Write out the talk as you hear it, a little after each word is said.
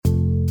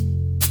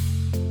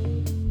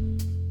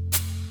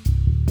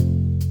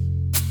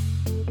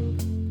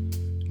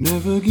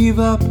Never give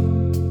up,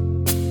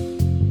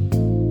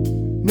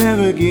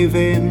 never give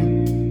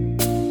in.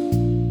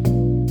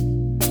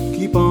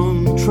 Keep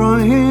on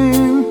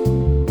trying,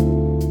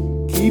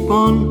 keep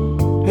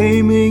on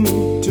aiming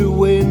to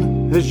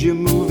win as you're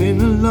moving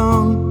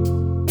along.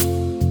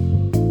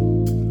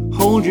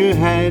 Hold your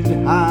head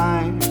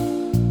high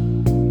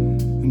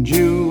and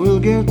you will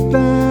get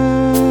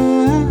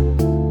there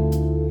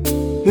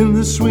in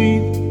the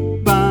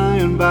sweet by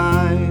and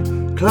by.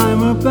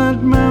 Climb up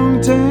that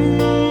mountain,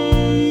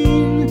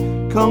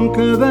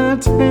 conquer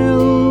that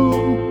hill.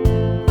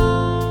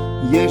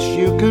 Yes,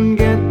 you can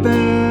get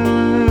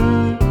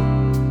there,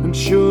 and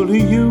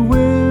surely you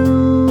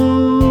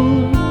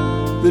will.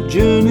 The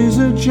journey's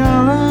a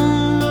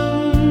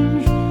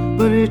challenge,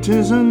 but it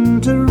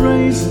isn't a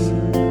race.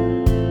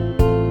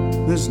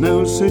 There's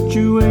no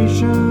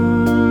situation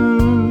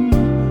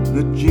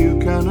that you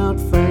cannot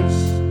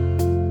face.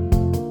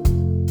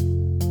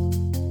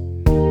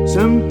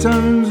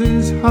 Sometimes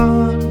it's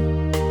hard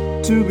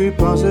to be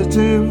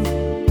positive.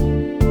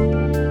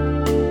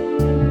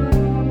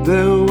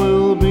 There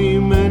will be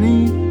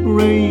many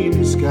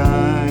rainy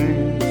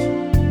skies.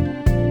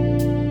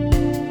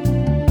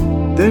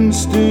 Then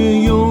steer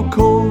your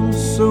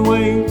course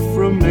away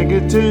from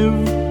negative.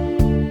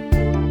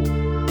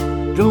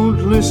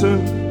 Don't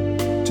listen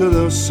to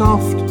those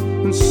soft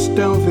and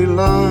stealthy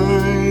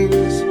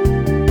lies.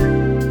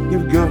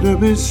 You've got to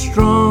be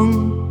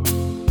strong,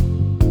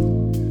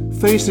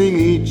 facing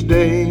each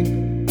day.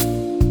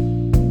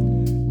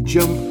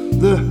 Jump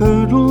the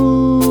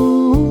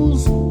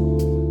hurdles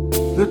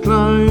that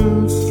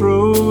life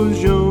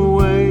throws your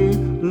way.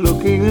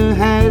 Looking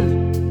ahead,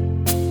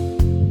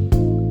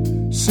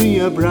 see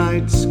a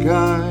bright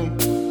sky,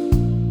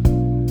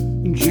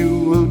 and you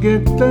will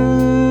get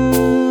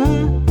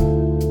there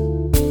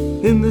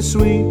in the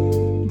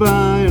sweet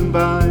by and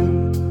by.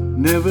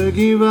 Never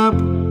give up,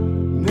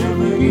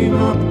 never give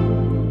up,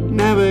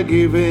 never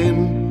give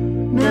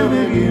in,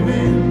 never give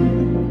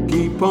in.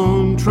 Keep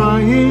on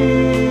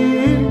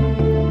trying,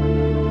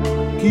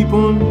 keep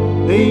on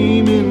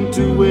aiming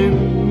to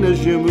win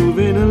as you're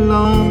moving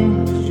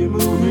along, as you're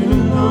moving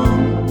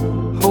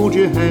along. Hold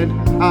your head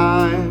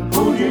high,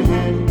 hold your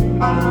head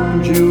high,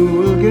 and you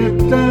will get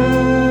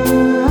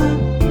there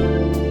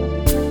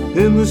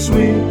in the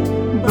sweet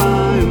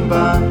by and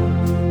by.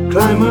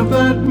 Climb up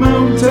that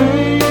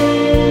mountain,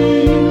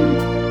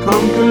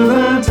 conquer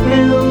that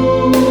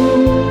hill.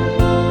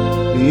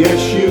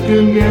 Yes, you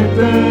can get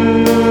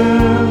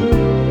there,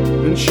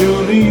 and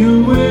surely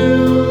you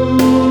will.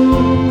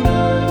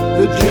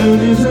 The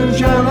journey's a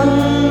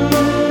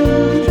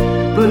challenge,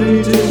 but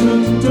it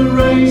isn't a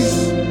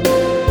race.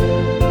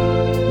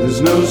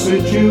 There's no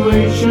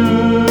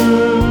situation